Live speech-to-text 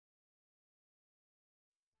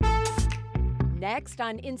Next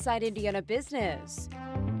on Inside Indiana Business.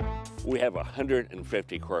 We have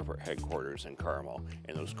 150 corporate headquarters in Carmel,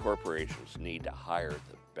 and those corporations need to hire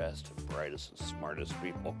the best and brightest and smartest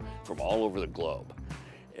people from all over the globe.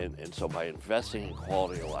 And so by investing in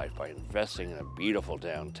quality of life, by investing in a beautiful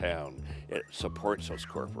downtown, it supports those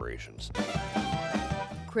corporations.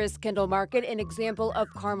 Christkindlmrkt, an example of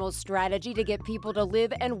Carmel's strategy to get people to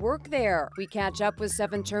live and work there. We catch up with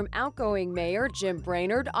 7th-term outgoing Mayor Jim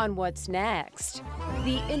Brainard on what's next.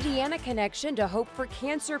 The Indiana connection to hope for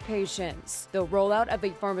cancer patients, the rollout of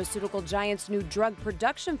a pharmaceutical giant's new drug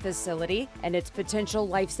production facility, and its potential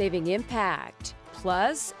life-saving impact.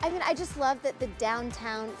 Plus, I just love that the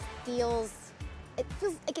downtown feels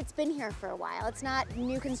like it's been here for a while. It's not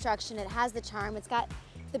new construction, it has the charm,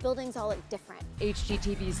 the buildings all look different.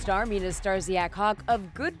 HGTV star Mina Starziak-Hawk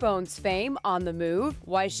of Good Bones fame on the move,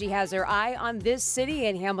 why she has her eye on this city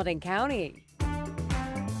in Hamilton County.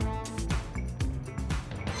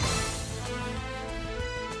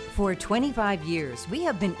 For 25 years, we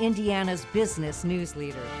have been Indiana's business news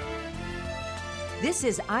leader. This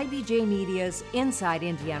is IBJ Media's Inside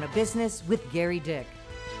Indiana Business with Gerry Dick.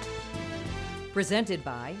 Presented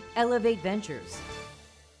by Elevate Ventures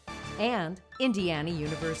and Indiana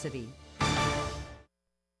University.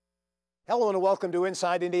 Hello and welcome to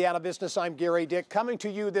Inside Indiana Business. I'm Gerry Dick, coming to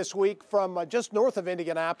you this week from just north of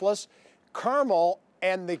Indianapolis, Carmel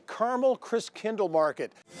and the Carmel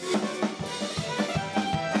Christkindlmrkt.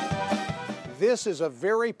 This is a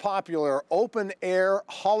very popular open-air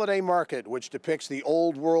holiday market which depicts the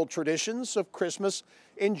old world traditions of Christmas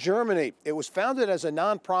in Germany. It was founded as a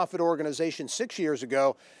nonprofit organization 6 years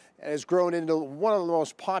ago and has grown into one of the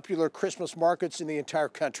most popular Christmas markets in the entire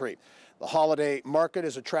country. The holiday market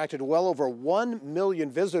has attracted well over 1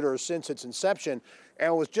 million visitors since its inception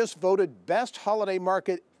and was just voted best holiday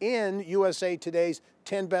market in USA Today's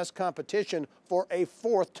 10 Best competition for a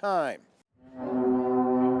 4th time.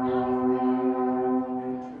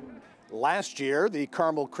 Last year, the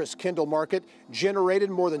Carmel Christkindlmrkt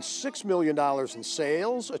generated more than $6 million in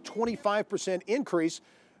sales, a 25% increase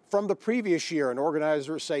from the previous year, and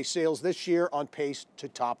organizers say sales this year on pace to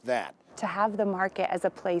top that. To have the market as a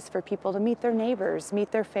place for people to meet their neighbors,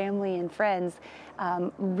 meet their family and friends,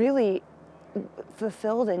 really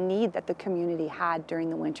fulfilled a need that the community had during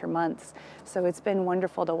the winter months. So it's been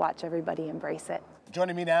wonderful to watch everybody embrace it.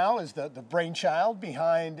 Joining me now is the brainchild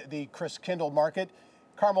behind the Christkindlmrkt,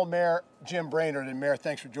 Carmel Mayor Jim Brainard. And Mayor,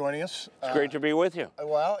 thanks for joining us. It's great to be with you.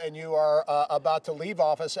 Well, and you are about to leave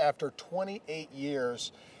office after 28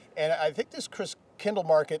 years. And I think this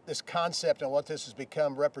Christkindlmrkt, this concept and what this has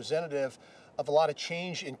become, representative of a lot of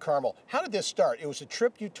change in Carmel. How did this start? It was a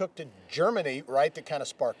trip you took to Germany, right, that kind of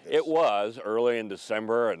sparked this? It was early in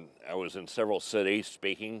December, and I was in several cities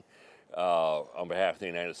speaking on behalf of the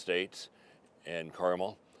United States and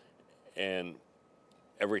Carmel. And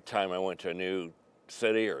every time I went to a new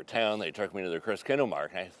city or town, they took me to the Christkindlmrkt,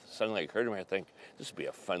 and it suddenly occurred to me, I think this would be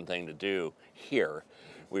a fun thing to do here.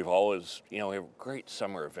 We've always, we have great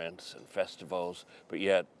summer events and festivals, but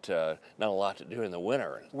yet not a lot to do in the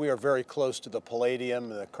winter. We are very close to the Palladium,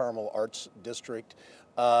 the Carmel Arts District,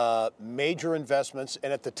 major investments,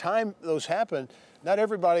 and at the time those happened, not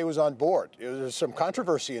everybody was on board. There's some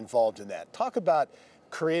controversy involved in that. Talk about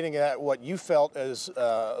creating that, what you felt as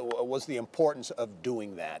was the importance of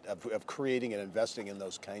doing that, of creating and investing in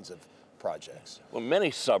those kinds of projects. Well,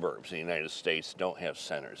 many suburbs in the United States don't have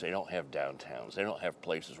centers. They don't have downtowns. They don't have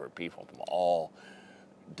places where people from all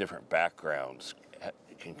different backgrounds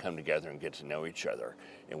can come together and get to know each other.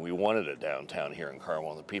 And we wanted a downtown here in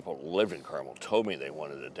Carmel, and the people who lived in Carmel told me they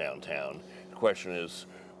wanted a downtown. The question is,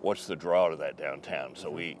 what's the draw to that downtown?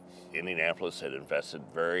 So Indianapolis had invested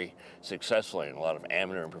very successfully in a lot of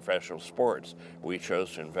amateur and professional sports. We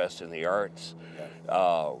chose to invest in the arts.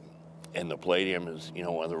 And the Palladium is,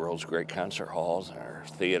 one of the world's great concert halls, and our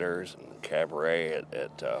theaters and cabaret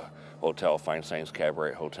at Hotel Feinstein's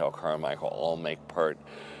Cabaret, Hotel Carmichael, all make part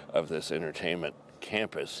of this entertainment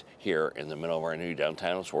campus here in the middle of our new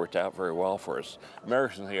downtown. It's worked out very well for us.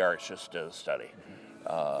 Americans in the Arts just did a study,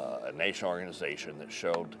 a national organization that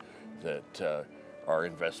showed that our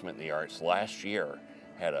investment in the arts last year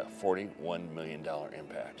had a $41 million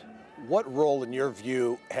impact. What role, in your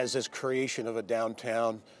view, has this creation of a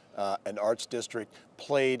downtown, an arts district,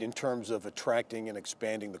 played in terms of attracting and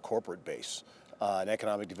expanding the corporate base and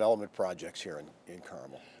economic development projects here in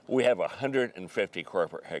Carmel? We have 150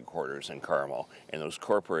 corporate headquarters in Carmel, and those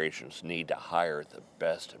corporations need to hire the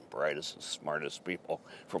best and brightest and smartest people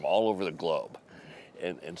from all over the globe.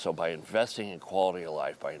 And so by investing in quality of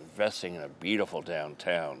life, by investing in a beautiful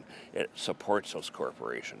downtown, it supports those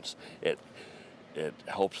corporations. It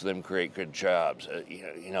helps them create good jobs.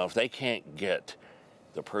 You know, if they can't get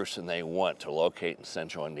the person they want to locate in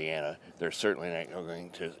central Indiana, they're certainly not going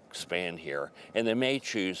to expand here. And they may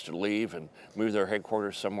choose to leave and move their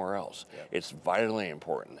headquarters somewhere else. Yep. It's vitally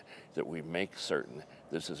important that we make certain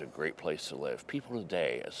this is a great place to live. People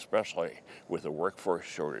today, especially with the workforce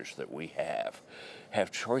shortage that we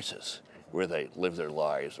have choices where they live their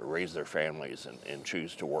lives or raise their families and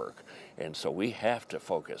choose to work. And so we have to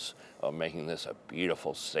focus on making this a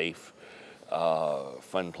beautiful, safe,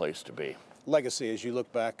 fun place to be. Legacy, as you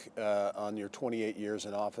look back on your 28 years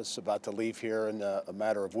in office, about to leave here in a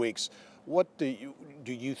matter of weeks, what do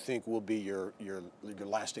you think will be your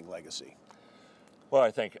lasting legacy? Well,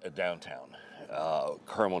 I think a downtown.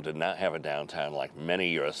 Carmel did not have a downtown like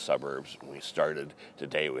many U.S. suburbs when we started.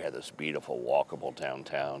 Today we have this beautiful walkable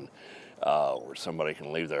downtown where somebody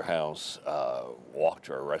can leave their house, walk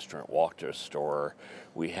to a restaurant, walk to a store.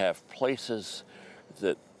 We have places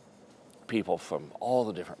that people from all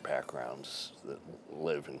the different backgrounds that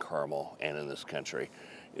live in Carmel and in this country,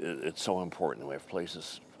 it's so important that we have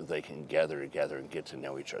places that they can gather together and get to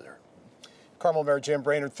know each other. Carmel Mayor Jim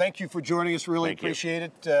Brainard, thank you for joining us. Really appreciate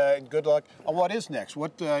it. And good luck. What is next?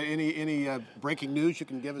 What any breaking news you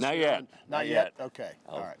can give us? Not yet. Not yet. Okay.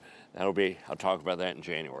 All right. I'll talk about that in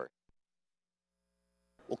January.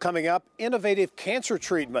 Well, coming up, innovative cancer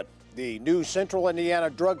treatment. The new Central Indiana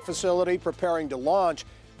drug facility preparing to launch,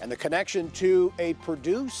 and the connection to a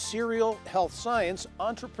Purdue serial health science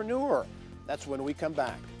entrepreneur. That's when we come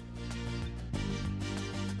back.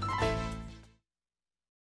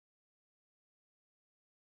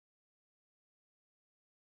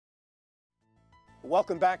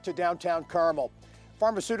 Welcome back to downtown Carmel.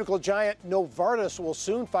 Pharmaceutical giant Novartis will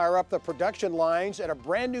soon fire up the production lines at a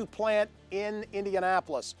brand new plant in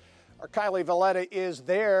Indianapolis. Our Kylie Valletta is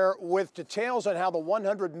there with details on how the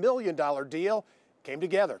 $100 million deal came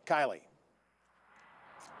together. Kylie.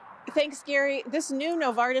 Thanks, Gary. This new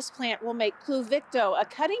Novartis plant will make Pluvicto a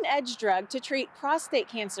cutting-edge drug to treat prostate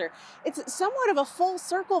cancer. It's somewhat of a full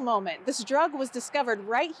circle moment. This drug was discovered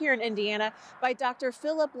right here in Indiana by Dr.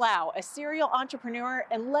 Philip Lau, a serial entrepreneur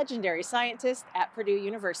and legendary scientist at Purdue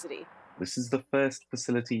University. This is the first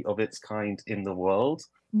facility of its kind in the world.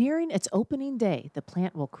 Nearing its opening day, the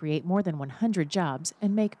plant will create more than 100 jobs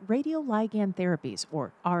and make radioligand therapies,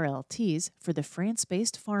 or RLTs, for the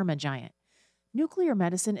France-based pharma giant. Nuclear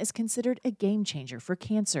medicine is considered a game changer for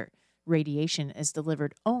cancer. Radiation is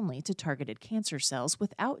delivered only to targeted cancer cells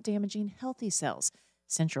without damaging healthy cells.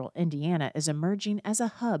 Central Indiana is emerging as a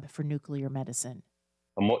hub for nuclear medicine.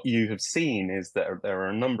 And what you have seen is that there are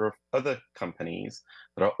a number of other companies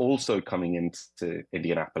that are also coming into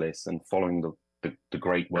Indianapolis and following the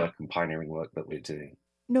great work and pioneering work that we're doing.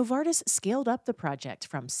 Novartis scaled up the project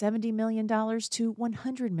from $70 million to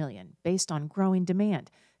 $100 million based on growing demand,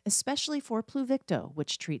 especially for Pluvicto,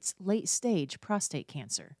 which treats late-stage prostate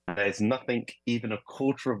cancer. There's nothing even a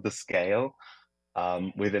quarter of the scale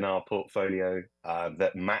within our portfolio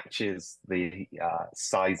that matches the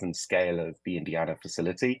size and scale of the Indiana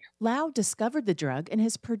facility. Lau discovered the drug in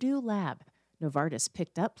his Purdue lab. Novartis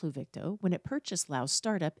picked up Pluvicto when it purchased Lau's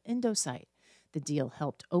startup, Indocyte. The deal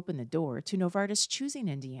helped open the door to Novartis choosing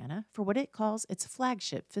Indiana for what it calls its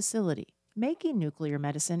flagship facility. Making nuclear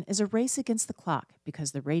medicine is a race against the clock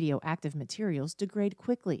because the radioactive materials degrade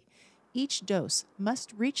quickly. Each dose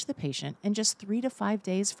must reach the patient in just 3 to 5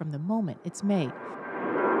 days from the moment it's made.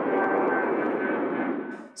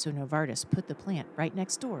 So Novartis put the plant right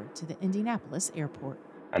next door to the Indianapolis airport.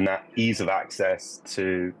 And that ease of access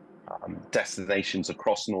to destinations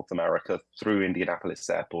across North America through Indianapolis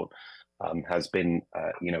Airport has been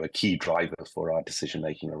a key driver for our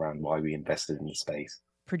decision-making around why we invested in the space.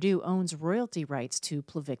 Purdue owns royalty rights to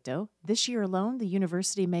Pluvicto. This year alone, the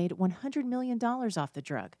university made $100 million off the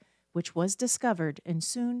drug, which was discovered and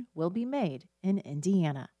soon will be made in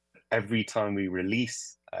Indiana. Every time we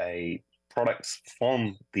release a product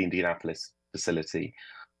from the Indianapolis facility,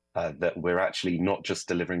 that we're actually not just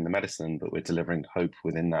delivering the medicine, but we're delivering hope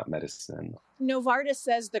within that medicine. Novartis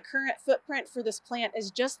says the current footprint for this plant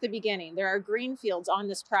is just the beginning. There are greenfields on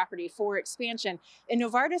this property for expansion, and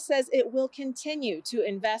Novartis says it will continue to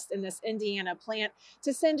invest in this Indiana plant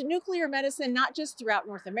to send nuclear medicine not just throughout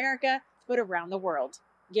North America, but around the world.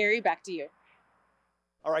 Gary, back to you.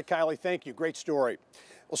 All right, Kylie, thank you. Great story.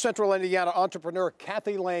 Well, Central Indiana entrepreneur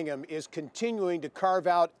Kathy Langham is continuing to carve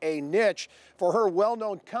out a niche for her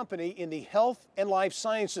well-known company in the health and life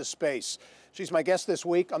sciences space. She's my guest this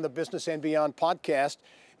week on the Business and Beyond podcast.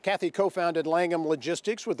 Kathy co-founded Langham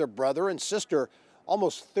Logistics with her brother and sister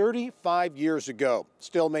almost 35 years ago.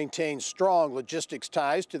 Still maintains strong logistics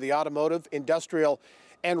ties to the automotive, industrial,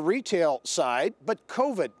 and retail side, but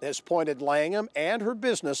COVID has pointed Langham and her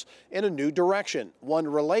business in a new direction, one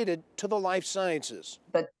related to the life sciences.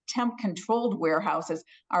 The temp-controlled warehouses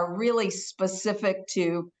are really specific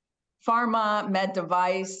to pharma, med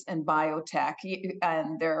device, and biotech,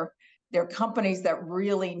 and they're companies that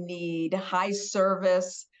really need high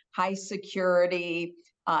service, high security,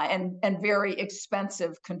 and very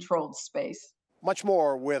expensive controlled space. Much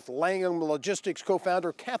more with Langham Logistics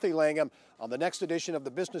co-founder Kathy Langham on the next edition of the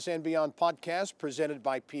Business and Beyond podcast presented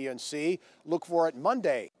by PNC. Look for it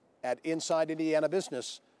Monday at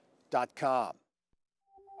insideindianabusiness.com.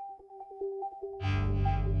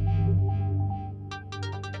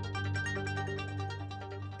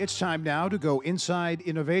 It's time now to go inside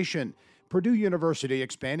innovation. Purdue University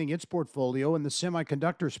expanding its portfolio in the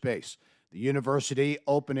semiconductor space. The university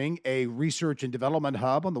opening a research and development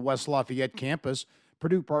hub on the West Lafayette campus.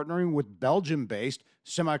 Purdue partnering with Belgium-based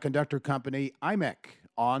semiconductor company IMEC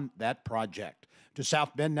on that project. To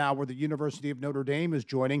South Bend now, where the University of Notre Dame is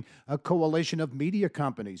joining a coalition of media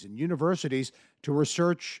companies and universities to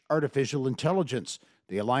research artificial intelligence.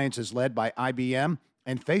 The alliance is led by IBM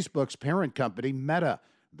and Facebook's parent company, Meta.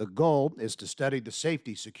 The goal is to study the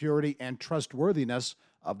safety, security, and trustworthiness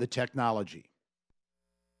of the technology.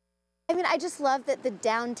 I mean, I just love that the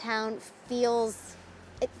downtown feels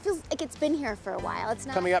like it's been here for a while. It's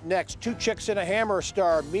not. Coming up next, Two Chicks and a Hammer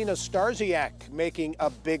star Mina Starsiak making a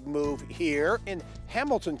big move here in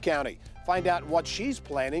Hamilton County. Find out what she's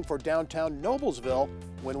planning for downtown Noblesville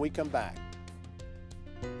when we come back.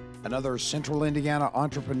 Another Central Indiana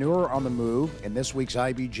entrepreneur on the move. In this week's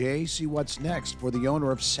IBJ, see what's next for the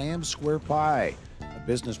owner of Sam's Square Pie, a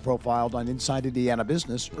business profiled on Inside Indiana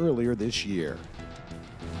Business earlier this year.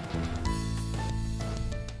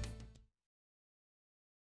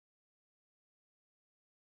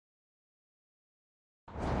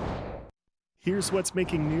 Here's what's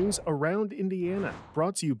making news around Indiana,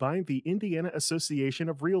 brought to you by the Indiana Association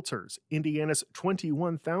of Realtors, Indiana's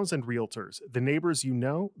 21,000 realtors, the neighbors you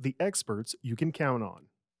know, the experts you can count on.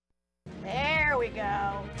 There we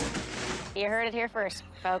go. You heard it here first,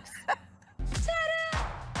 folks.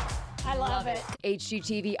 I love it.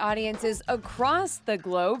 HGTV audiences across the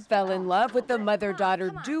globe fell in love with the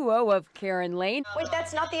mother-daughter duo of Karen Lane. Wait,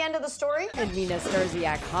 that's not the end of the story? And Mina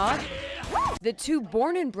Starsiak. The two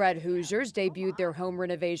born and bred Hoosiers debuted their home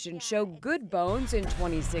renovation show Good Bones in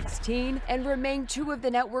 2016 and remain two of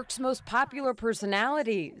the network's most popular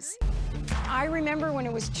personalities. I remember when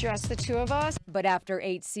it was just the two of us. But after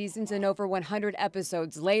 8 seasons and over 100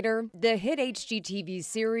 episodes later, the hit HGTV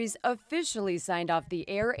series officially signed off the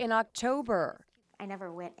air in October. I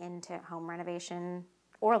never went into home renovation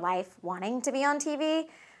or life wanting to be on TV,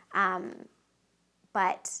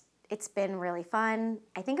 but it's been really fun.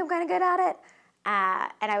 I think I'm kind of good at it,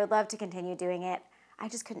 and I would love to continue doing it. I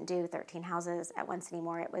just couldn't do 13 houses at once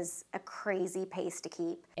anymore. It was a crazy pace to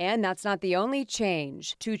keep. And that's not the only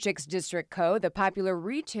change. Two Chicks District Co., the popular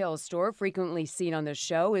retail store frequently seen on the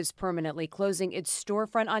show, is permanently closing its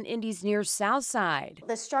storefront on Indy's near South Side.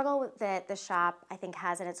 The struggle that the shop, I think,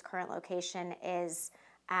 has in its current location is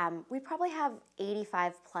we probably have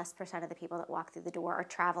 85+% of the people that walk through the door are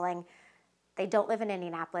traveling. They don't live in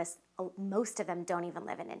Indianapolis. Most of them don't even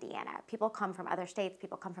live in Indiana. People come from other states,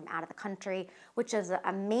 people come from out of the country, which is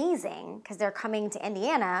amazing because they're coming to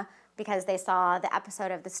Indiana because they saw the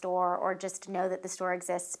episode of the store or just know that the store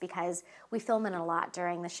exists because we film it a lot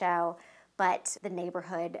during the show, but the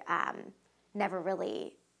neighborhood never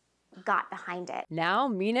really got behind it. Now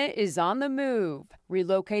Mina is on the move,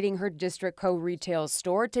 relocating her District Co. retail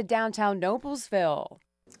store to downtown Noblesville.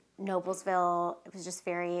 Noblesville was just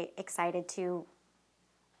very excited to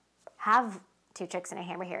have Two Chicks and a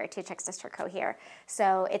Hammer here, Two Chicks District Co. here.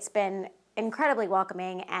 So it's been incredibly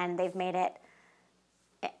welcoming, and they've made it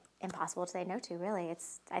impossible to say no to, really.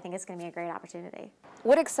 I think it's going to be a great opportunity.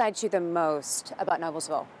 What excites you the most about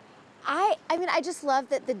Noblesville? I mean, I just love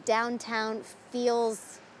that the downtown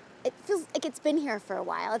feels like it's been here for a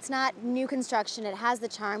while. It's not new construction. It has the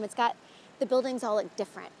charm. The buildings all look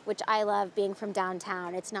different, which I love being from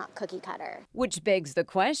downtown. It's not cookie cutter. Which begs the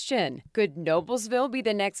question, could Noblesville be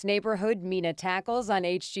the next neighborhood Mina tackles on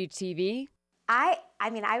HGTV? I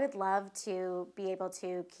mean, I would love to be able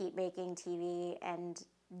to keep making TV and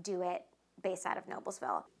do it based out of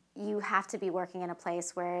Noblesville. You have to be working in a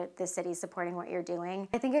place where the city's supporting what you're doing.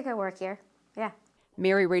 I think it could work here, yeah.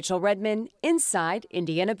 Mary Rachel Redman, Inside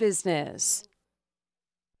Indiana Business.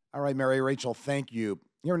 All right, Mary Rachel, thank you.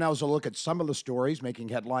 Here now is a look at some of the stories making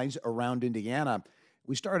headlines around Indiana.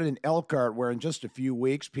 We started in Elkhart, where in just a few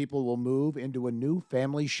weeks, people will move into a new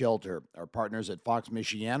family shelter. Our partners at Fox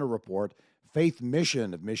Michiana report Faith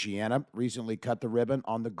Mission of Michiana recently cut the ribbon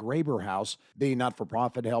on the Graber House. The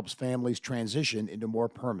not-for-profit helps families transition into more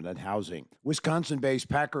permanent housing. Wisconsin-based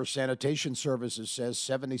Packer Sanitation Services says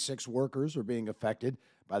 76 workers are being affected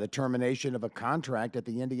by the termination of a contract at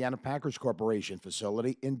the Indiana Packers Corporation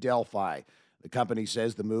facility in Delphi. The company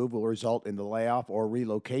says the move will result in the layoff or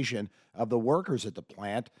relocation of the workers at the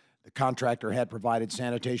plant. The contractor had provided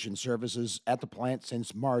sanitation services at the plant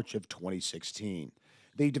since March of 2016.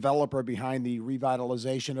 The developer behind the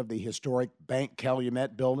revitalization of the historic Bank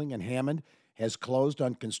Calumet building in Hammond has closed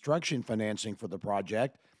on construction financing for the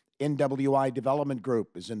project. NWI Development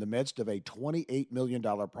Group is in the midst of a $28 million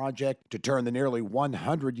project to turn the nearly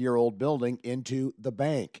 100-year-old building into the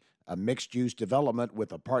Bank, a mixed-use development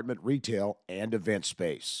with apartment, retail, and event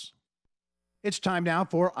space. It's time now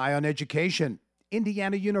for Eye on Education.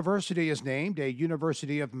 Indiana University is named a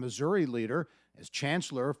University of Missouri leader as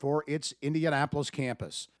chancellor for its Indianapolis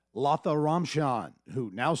campus. Latha Ramshan, who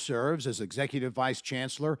now serves as executive vice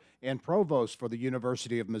chancellor and provost for the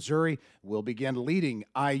University of Missouri, will begin leading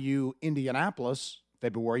IU Indianapolis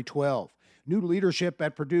February 12. New leadership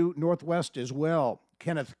at Purdue Northwest as well.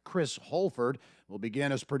 Kenneth Chris Holford will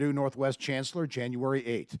begin as Purdue Northwest chancellor January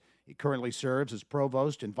 8th. He currently serves as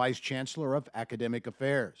provost and vice chancellor of academic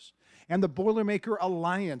affairs. And the Boilermaker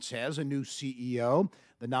Alliance has a new CEO.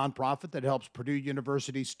 The nonprofit that helps Purdue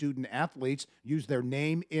University student athletes use their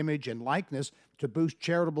name, image, and likeness to boost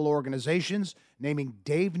charitable organizations, naming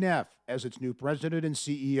Dave Neff as its new president and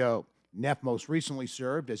CEO. Neff most recently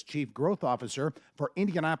served as chief growth officer for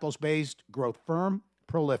Indianapolis-based growth firm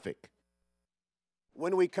Prolific.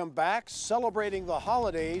 When we come back, celebrating the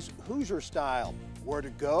holidays Hoosier style. Where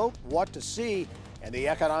to go, what to see, and the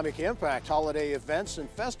economic impact holiday events and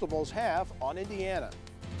festivals have on Indiana.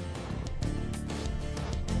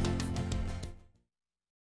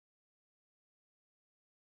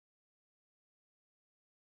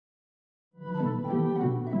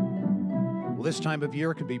 Well, this time of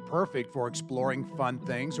year can be perfect for exploring fun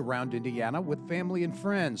things around Indiana with family and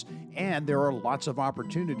friends, and there are lots of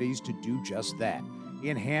opportunities to do just that.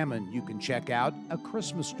 In Hammond, you can check out A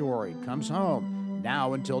Christmas Story Comes Home,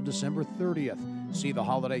 now until December 30th. See the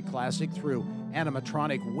holiday classic through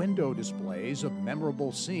animatronic window displays of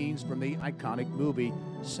memorable scenes from the iconic movie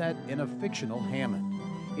set in a fictional Hammond.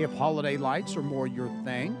 If holiday lights are more your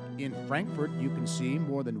thing, in Frankfort you can see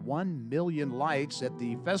more than 1 million lights at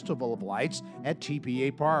the Festival of Lights at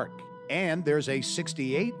TPA Park. And there's a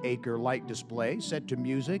 68-acre light display set to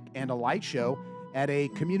music and a light show at a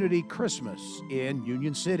community Christmas in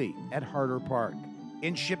Union City at Harder Park.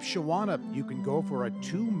 In Shipshewana, you can go for a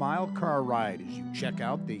 2-mile car ride as you check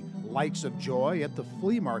out the Lights of Joy at the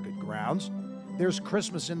flea market grounds. There's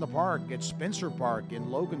Christmas in the Park at Spencer Park in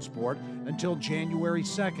Logansport until January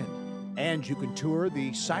 2nd. And you can tour the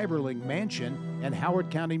Cyberling Mansion and Howard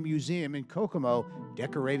County Museum in Kokomo,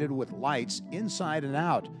 decorated with lights inside and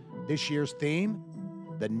out. This year's theme,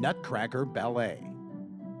 the Nutcracker Ballet.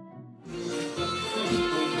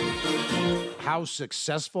 How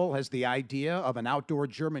successful has the idea of an outdoor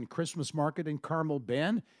German Christmas market in Carmel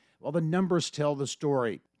been? Well, the numbers tell the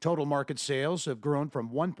story. Total market sales have grown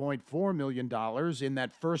from $1.4 million in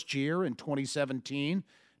that first year in 2017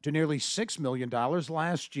 to nearly $6 million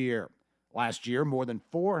last year. Last year, more than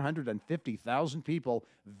 450,000 people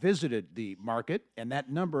visited the market, and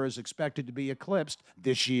that number is expected to be eclipsed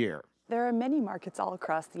this year. There are many markets all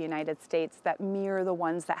across the United States that mirror the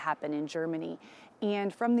ones that happen in Germany.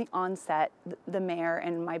 And from the onset, the mayor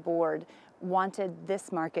and my board wanted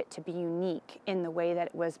this market to be unique in the way that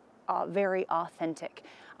it was very authentic.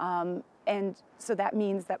 And so that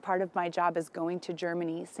means that part of my job is going to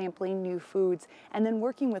Germany, sampling new foods, and then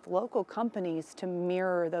working with local companies to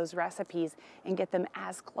mirror those recipes and get them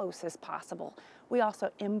as close as possible. We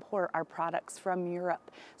also import our products from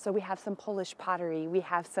Europe. So we have some Polish pottery, we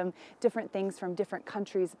have some different things from different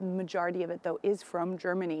countries. The majority of it, though, is from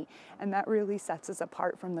Germany, and that really sets us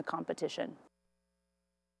apart from the competition.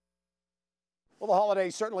 Well, the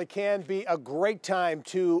holidays certainly can be a great time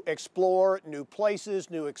to explore new places,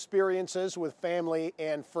 new experiences with family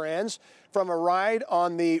and friends. From a ride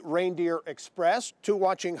on the Reindeer Express to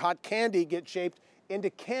watching hot candy get shaped into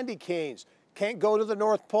candy canes. Can't go to the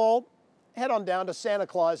North Pole? Head on down to Santa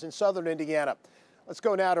Claus in southern Indiana. Let's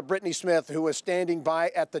go now to Brittany Smith, who is standing by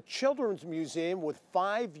at the Children's Museum with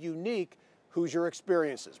 5 unique Hoosier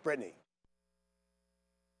experiences. Brittany.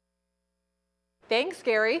 Thanks,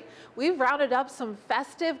 Gary. We've rounded up some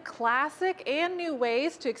festive, classic, and new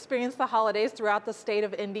ways to experience the holidays throughout the state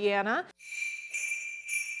of Indiana.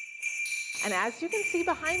 And as you can see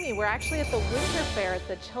behind me, we're actually at the Winter Fair at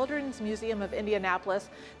the Children's Museum of Indianapolis.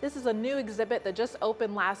 This is a new exhibit that just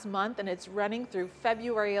opened last month, and it's running through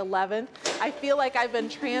February 11th. I feel like I've been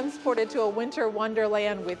transported to a winter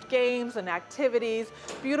wonderland with games and activities,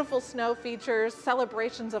 beautiful snow features,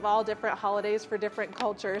 celebrations of all different holidays for different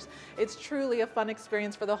cultures. It's truly a fun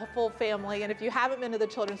experience for the full family, and if you haven't been to the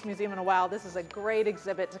Children's Museum in a while, this is a great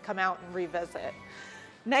exhibit to come out and revisit.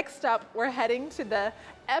 Next up, we're heading to the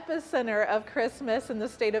epicenter of Christmas in the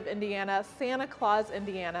state of Indiana, Santa Claus,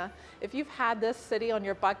 Indiana. If you've had this city on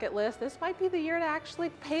your bucket list, this might be the year to actually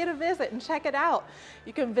pay it a visit and check it out.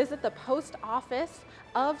 You can visit the post office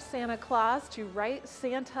of Santa Claus to write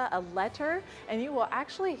Santa a letter, and you will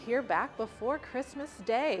actually hear back before Christmas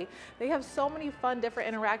Day. They have so many fun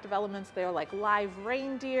different interactive elements there, like live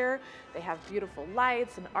reindeer. They have beautiful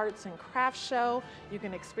lights, and arts and crafts show. You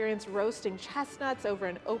can experience roasting chestnuts over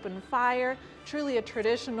an open fire. Truly a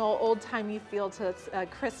traditional old-timey feel to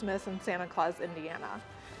Christmas in Santa Claus, Indiana.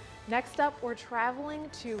 Next up, we're traveling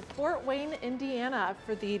to Fort Wayne, Indiana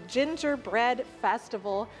for the Gingerbread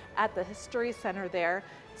Festival at the History Center there.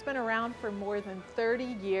 It's been around for more than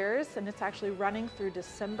 30 years, and it's actually running through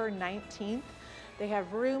December 19th. They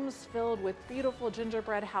have rooms filled with beautiful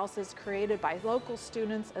gingerbread houses created by local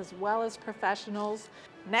students as well as professionals.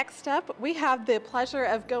 Next up, we have the pleasure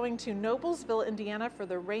of going to Noblesville, Indiana for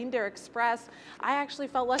the Reindeer Express. I actually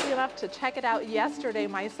felt lucky enough to check it out yesterday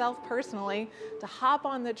myself personally, to hop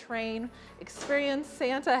on the train, experience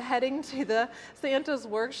Santa heading to the Santa's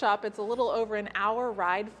workshop. It's a little over an hour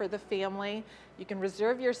ride for the family. You can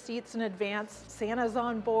reserve your seats in advance. Santa's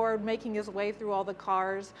on board, making his way through all the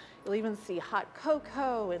cars. You'll even see hot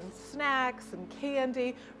cocoa and snacks and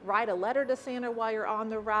candy. Write a letter to Santa while you're on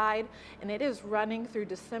the ride. And it is running through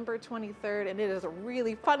December 23rd, and it is a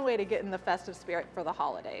really fun way to get in the festive spirit for the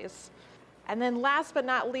holidays. And then last but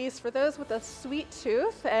not least, for those with a sweet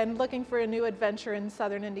tooth and looking for a new adventure in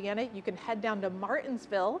southern Indiana, you can head down to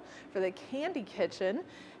Martinsville for the Candy Kitchen.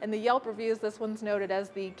 In the Yelp reviews, this one's noted as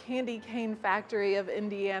the candy cane factory of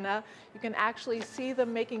Indiana. You can actually see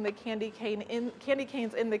them making the candy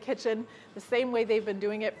canes in the kitchen the same way they've been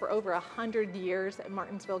doing it for over 100 years at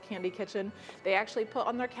Martinsville Candy Kitchen. They actually put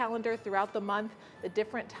on their calendar throughout the month the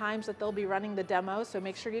different times that they'll be running the demo, so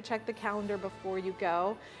make sure you check the calendar before you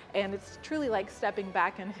go. And it's truly like stepping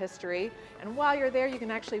back in history. And while you're there, you can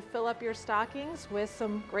actually fill up your stockings with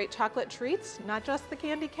some great chocolate treats, not just the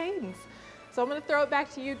candy canes. So I'm going to throw it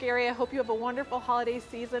back to you, Gary. I hope you have a wonderful holiday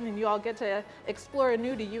season and you all get to explore a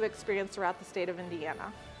new to you experience throughout the state of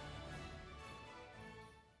Indiana.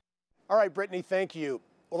 All right, Brittany, thank you.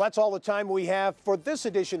 Well, that's all the time we have for this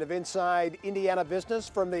edition of Inside Indiana Business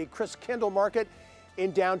from the Christkindlmrkt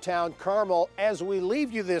in downtown Carmel. As we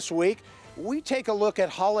leave you this week, we take a look at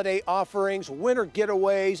holiday offerings, winter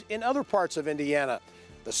getaways in other parts of Indiana.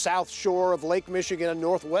 The South Shore of Lake Michigan and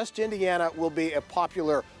Northwest Indiana will be a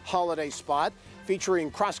popular holiday spot,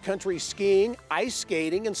 featuring cross-country skiing, ice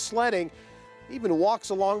skating, and sledding, even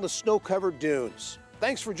walks along the snow-covered dunes.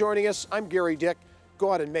 Thanks for joining us. I'm Gerry Dick.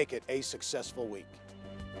 Go out and make it a successful week.